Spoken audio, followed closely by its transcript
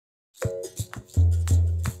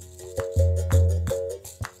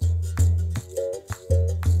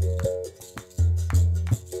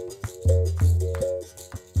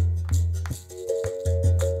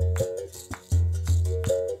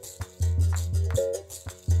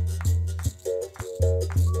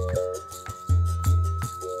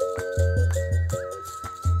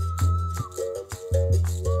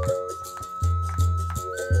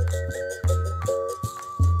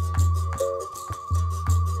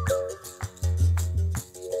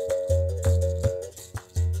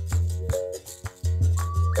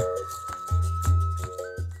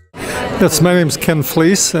Yes, my name is Ken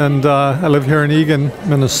Fleece, and I live here in Eagan,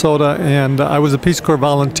 Minnesota, and I was a Peace Corps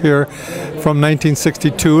volunteer from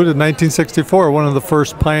 1962 to 1964, one of the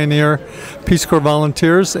first pioneer Peace Corps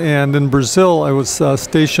volunteers. And in Brazil, I was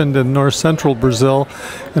stationed in north central Brazil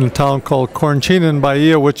in a town called Coruntina in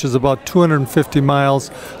Bahia, which is about 250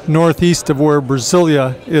 miles northeast of where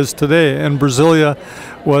Brasilia is today. And Brasilia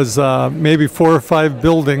was maybe 4 or 5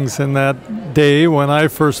 buildings in that day when I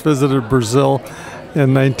first visited Brazil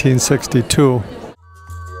in 1962.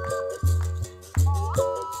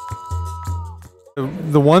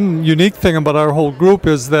 The one unique thing about our whole group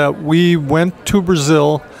is that we went to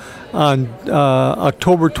Brazil on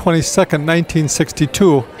October 22nd,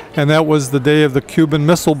 1962, and that was the day of the Cuban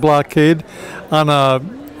Missile Blockade on a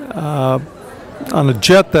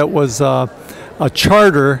jet that was a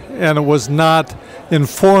charter, and it was not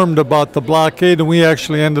informed about the blockade, and we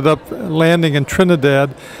actually ended up landing in Trinidad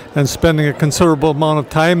and spending a considerable amount of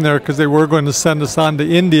time there because they were going to send us on to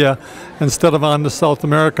India instead of on to South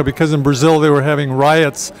America, because in Brazil they were having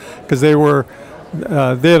riots because they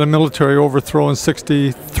had a military overthrow in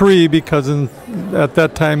 '63 because at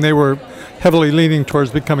that time they were heavily leaning towards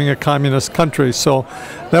becoming a communist country. So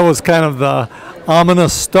that was kind of the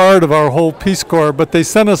ominous start of our whole Peace Corps. But they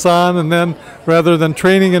sent us on, and then rather than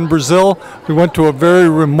training in Brazil, we went to a very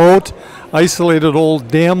remote, isolated old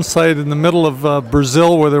dam site in the middle of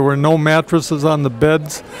Brazil where there were no mattresses on the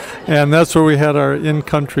beds, and that's where we had our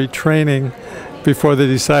in-country training before they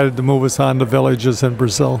decided to move us on to villages in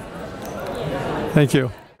Brazil. Thank you.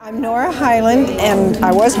 I'm Nora Highland, and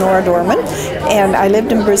I was Nora Dorman, and I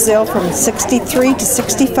lived in Brazil from '63 to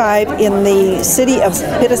 '65 in the city of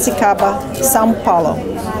Piracicaba, São Paulo.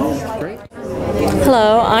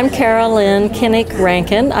 Hello, I'm Carol Lynn Kinnick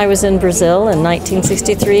Rankin. I was in Brazil in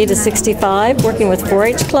 1963 to '65, working with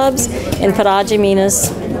 4-H clubs in Paraty, Minas,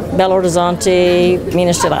 Belo Horizonte,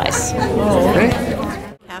 Minas Gerais.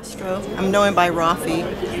 Castro. I'm known by Rafi.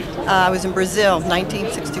 I was in Brazil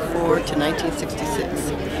 1964 to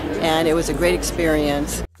 1966, and it was a great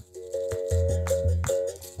experience.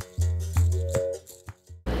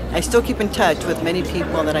 I still keep in touch with many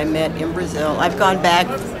people that I met in Brazil. I've gone back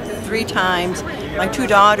 3 times. My 2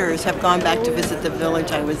 daughters have gone back to visit the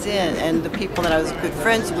village I was in, and the people that I was good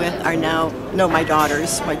friends with are now, my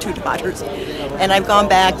daughters, my 2 daughters. And I've gone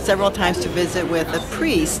back several times to visit with a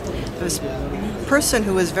priest. It was person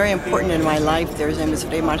who was very important in my life there. His name is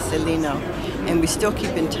Frei Marcelino, and we still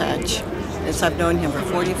keep in touch. And so I've known him for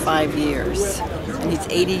 45 years, and he's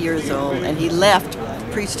 80 years old, and he left the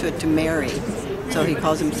priesthood to marry. So he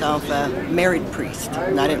calls himself a married priest,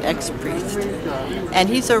 not an ex-priest. And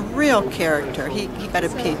he's a real character. He got a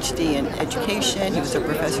PhD in education. He was a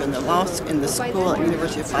professor in the school at the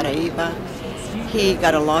University of Paraíba. He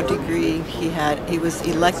got a law degree. He was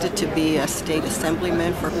elected to be a state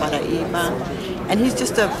assemblyman for Paraíba. And he's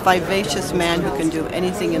just a vivacious man who can do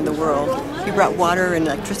anything in the world. He brought water and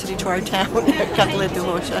electricity to our town, Catolé de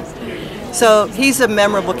Rocha. So he's a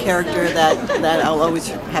memorable character that I'll always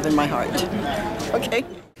have in my heart. Okay.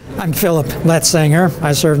 I'm Philip Letzinger.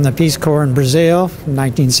 I served in the Peace Corps in Brazil from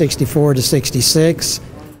 1964 to '66.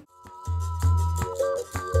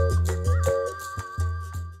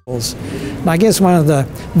 I guess one of the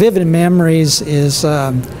vivid memories is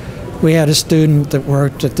we had a student that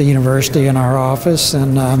worked at the university in our office,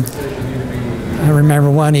 and I remember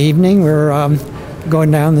one evening we were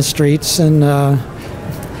going down the streets and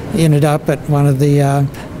ended up at one of the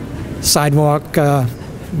sidewalk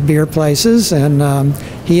beer places, and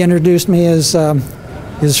he introduced me as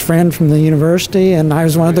his friend from the university, and I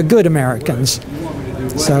was one of the good Americans.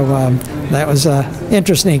 So that was an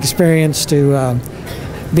interesting experience to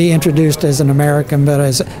be introduced as an American, but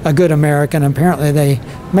as a good American. Apparently they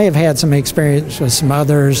may have had some experience with some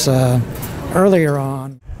others earlier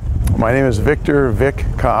on. My name is Victor Vic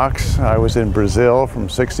Cox. I was in Brazil from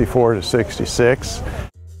 '64 to '66.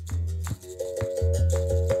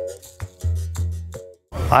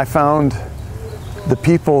 I found the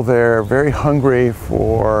people there very hungry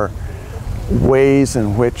for ways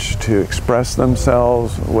in which to express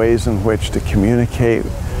themselves, ways in which to communicate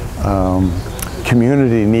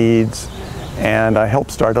community needs, and I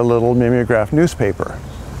helped start a little mimeograph newspaper.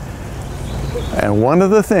 And one of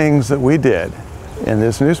the things that we did in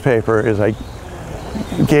this newspaper is I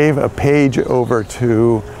gave a page over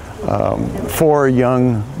to 4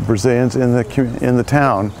 young Brazilians in the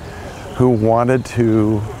town who wanted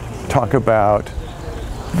to talk about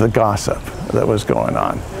the gossip that was going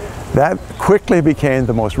on. That quickly became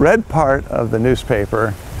the most read part of the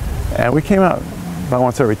newspaper, and we came out about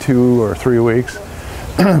once every 2 or 3 weeks.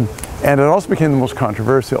 And it also became the most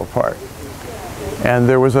controversial part. And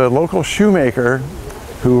there was a local shoemaker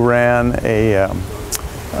who ran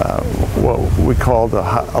what we called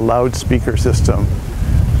a loudspeaker system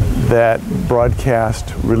that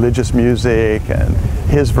broadcast religious music and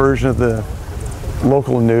his version of the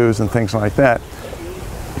local news and things like that.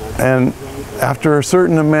 And after a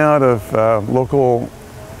certain amount of local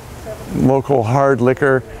hard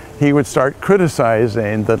liquor, he would start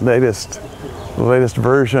criticizing the latest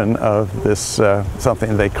version of this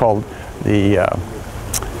something they called the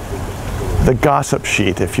gossip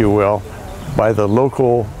sheet, if you will, by the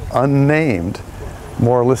local unnamed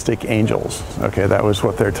Moralistic Angels. Okay, that was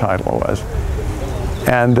what their title was.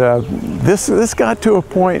 And this got to a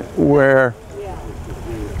point where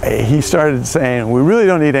he started saying, we really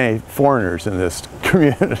don't need any foreigners in this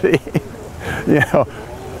community. You know,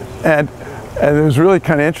 and it was really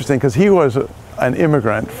kind of interesting because he was an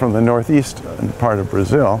immigrant from the northeast part of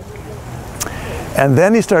Brazil. And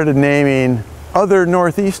then he started naming other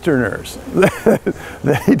Northeasterners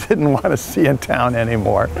that he didn't want to see in town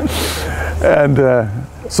anymore. And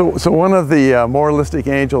so one of the Moralistic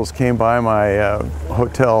Angels came by my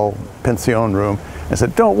hotel pension room and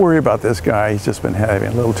said, don't worry about this guy, he's just been having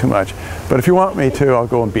a little too much. But if you want me to, I'll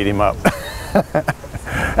go and beat him up.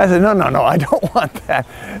 I said, no, I don't want that.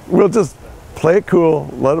 We'll just play it cool,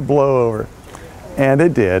 let it blow over. And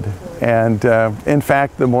it did. And in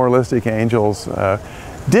fact, the Moralistic Angels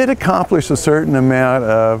did accomplish a certain amount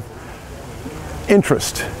of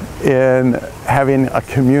interest in having a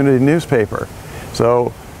community newspaper.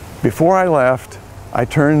 So before I left, I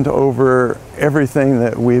turned over everything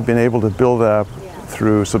that we've been able to build up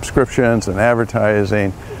through subscriptions and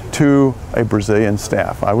advertising to a Brazilian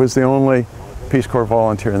staff. I was the only Peace Corps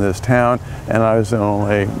volunteer in this town, and I was the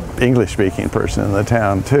only English-speaking person in the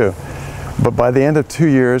town too. But by the end of 2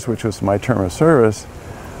 years, which was my term of service,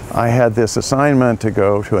 I had this assignment to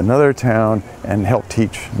go to another town and help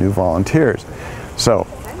teach new volunteers. So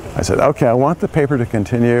I said, okay, I want the paper to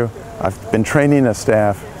continue. I've been training a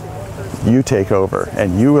staff. You take over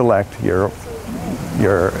and you elect your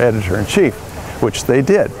editor-in-chief, which they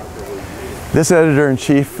did. This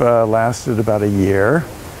editor-in-chief lasted about a year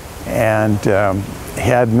and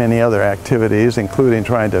had many other activities, including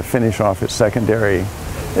trying to finish off his secondary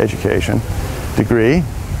education degree.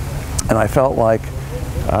 And I felt like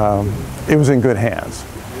it was in good hands.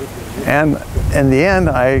 And in the end,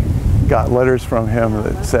 I got letters from him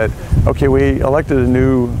that said, okay, we elected a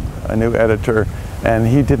new editor, and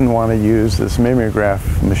he didn't want to use this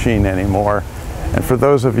mimeograph machine anymore. And for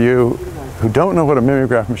those of you who don't know what a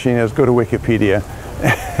mimeograph machine is, go to Wikipedia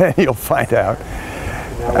and you'll find out.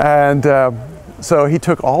 And so he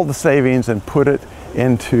took all the savings and put it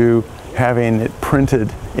into having it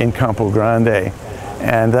printed in Campo Grande.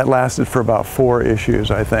 And that lasted for about 4 issues,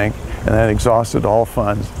 I think, and that exhausted all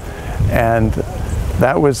funds. And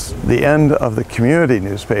that was the end of the community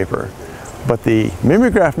newspaper. But the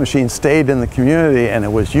mimeograph machine stayed in the community and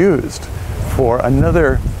it was used for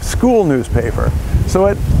another school newspaper. So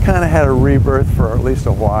it kind of had a rebirth for at least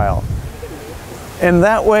a while. And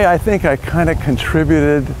that way, I think I kind of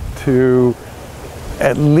contributed to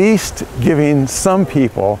at least giving some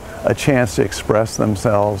people a chance to express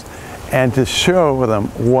themselves and to show them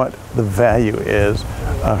what the value is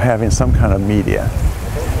of having some kind of media.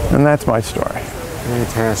 And that's my story.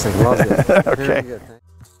 Fantastic, loved it. Okay. Very good.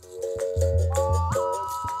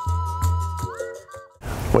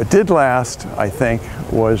 What did last, I think,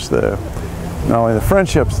 was not only the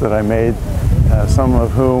friendships that I made, some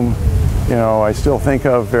of whom, you know, I still think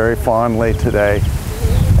of very fondly today,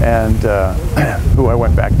 and who I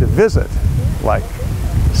went back to visit, like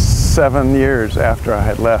 7 years after I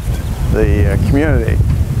had left the community.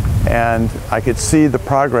 And I could see the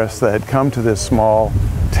progress that had come to this small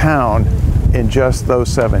town in just those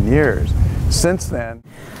 7 years. Since then.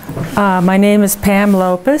 My name is Pam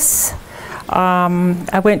Lopez.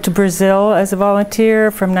 I went to Brazil as a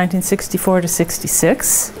volunteer from 1964 to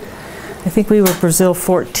 66. I think we were Brazil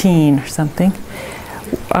 14 or something.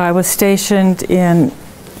 I was stationed in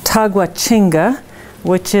Taguatinga,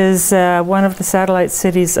 which is one of the satellite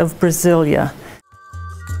cities of Brasilia.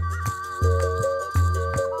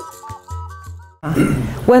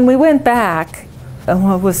 When we went back, it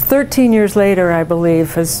was 13 years later, I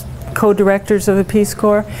believe, as co-directors of the Peace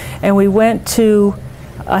Corps, and we went to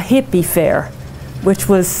a hippie fair, which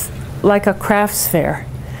was like a crafts fair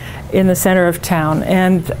in the center of town.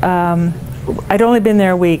 And I'd only been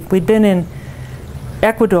there a week. We'd been in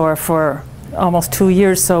Ecuador for almost 2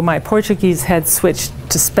 years, so my Portuguese had switched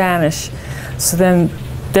to Spanish. So then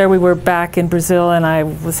there we were back in Brazil, and I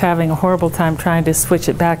was having a horrible time trying to switch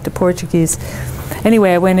it back to Portuguese.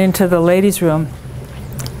 Anyway, I went into the ladies' room,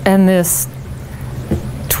 and this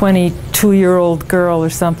 22-year-old girl or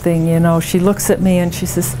something, you know, she looks at me and she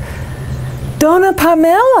says, "Donna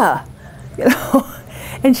Pamela," you know.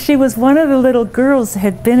 And she was one of the little girls that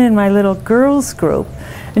had been in my little girls group.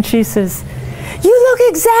 And she says, "You look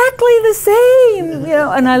exactly the same," you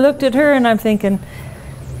know. And I looked at her and I'm thinking,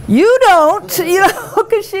 "You don't," you know,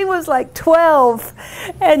 because she was like 12.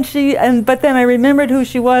 But then I remembered who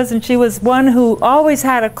she was, and she was one who always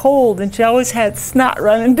had a cold, and she always had snot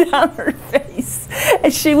running down her face.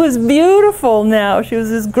 And she was beautiful now. She was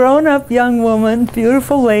this grown-up young woman,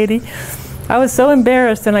 beautiful lady. I was so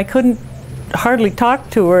embarrassed, and I couldn't hardly talk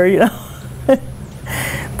to her, you know.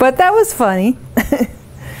 But that was funny.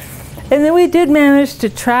 And then we did manage to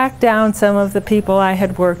track down some of the people I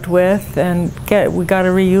had worked with, and we got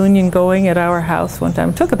a reunion going at our house one time.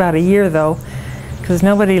 It took about a year though, because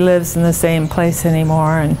nobody lives in the same place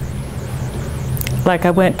anymore. And like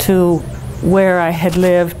I went to where I had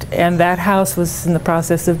lived, and that house was in the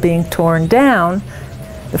process of being torn down,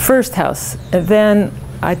 the first house. And then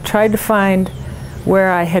I tried to find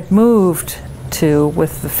where I had moved to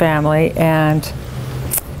with the family, and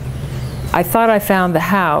I thought I found the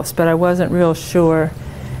house, but I wasn't real sure.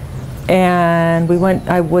 And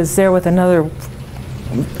I was there with another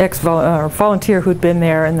volunteer who'd been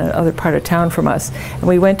there in the other part of town from us. And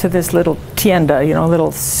we went to this little tienda, you know,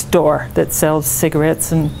 little store that sells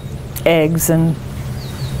cigarettes and eggs and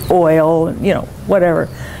oil, and, you know, whatever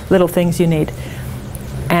little things you need.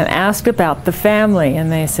 And asked about the family, and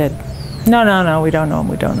they said, no, we don't know them,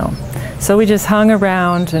 we don't know them. So we just hung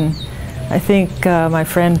around, and I think my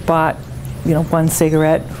friend bought, you know, one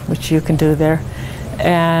cigarette, which you can do there.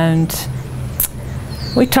 And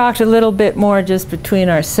we talked a little bit more just between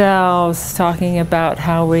ourselves, talking about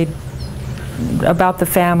about the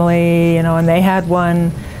family, you know, and they had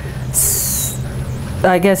one,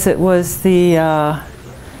 I guess it was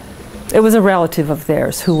it was a relative of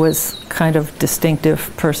theirs who was kind of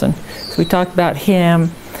distinctive person. So we talked about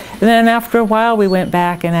him. And then after a while we went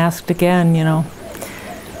back and asked again, you know,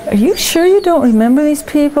 "Are you sure you don't remember these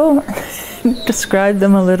people?" Described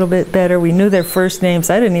them a little bit better. We knew their first names.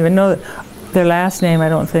 I didn't even know their last name, I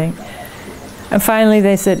don't think. And finally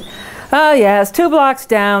they said, "Oh yeah, it's 2 blocks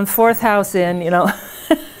down, 4th house in," you know.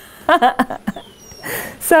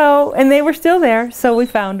 So, and they were still there, so we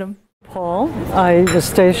found them. Paul, I was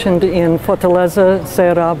stationed in Fortaleza,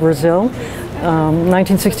 Ceará, Brazil,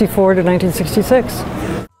 1964 to 1966.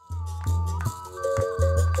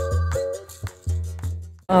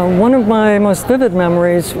 One of my most vivid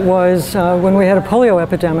memories was when we had a polio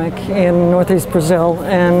epidemic in northeast Brazil,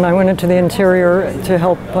 and I went into the interior to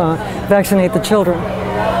help vaccinate the children.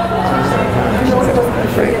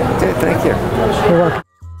 Great. Thank you. You're welcome.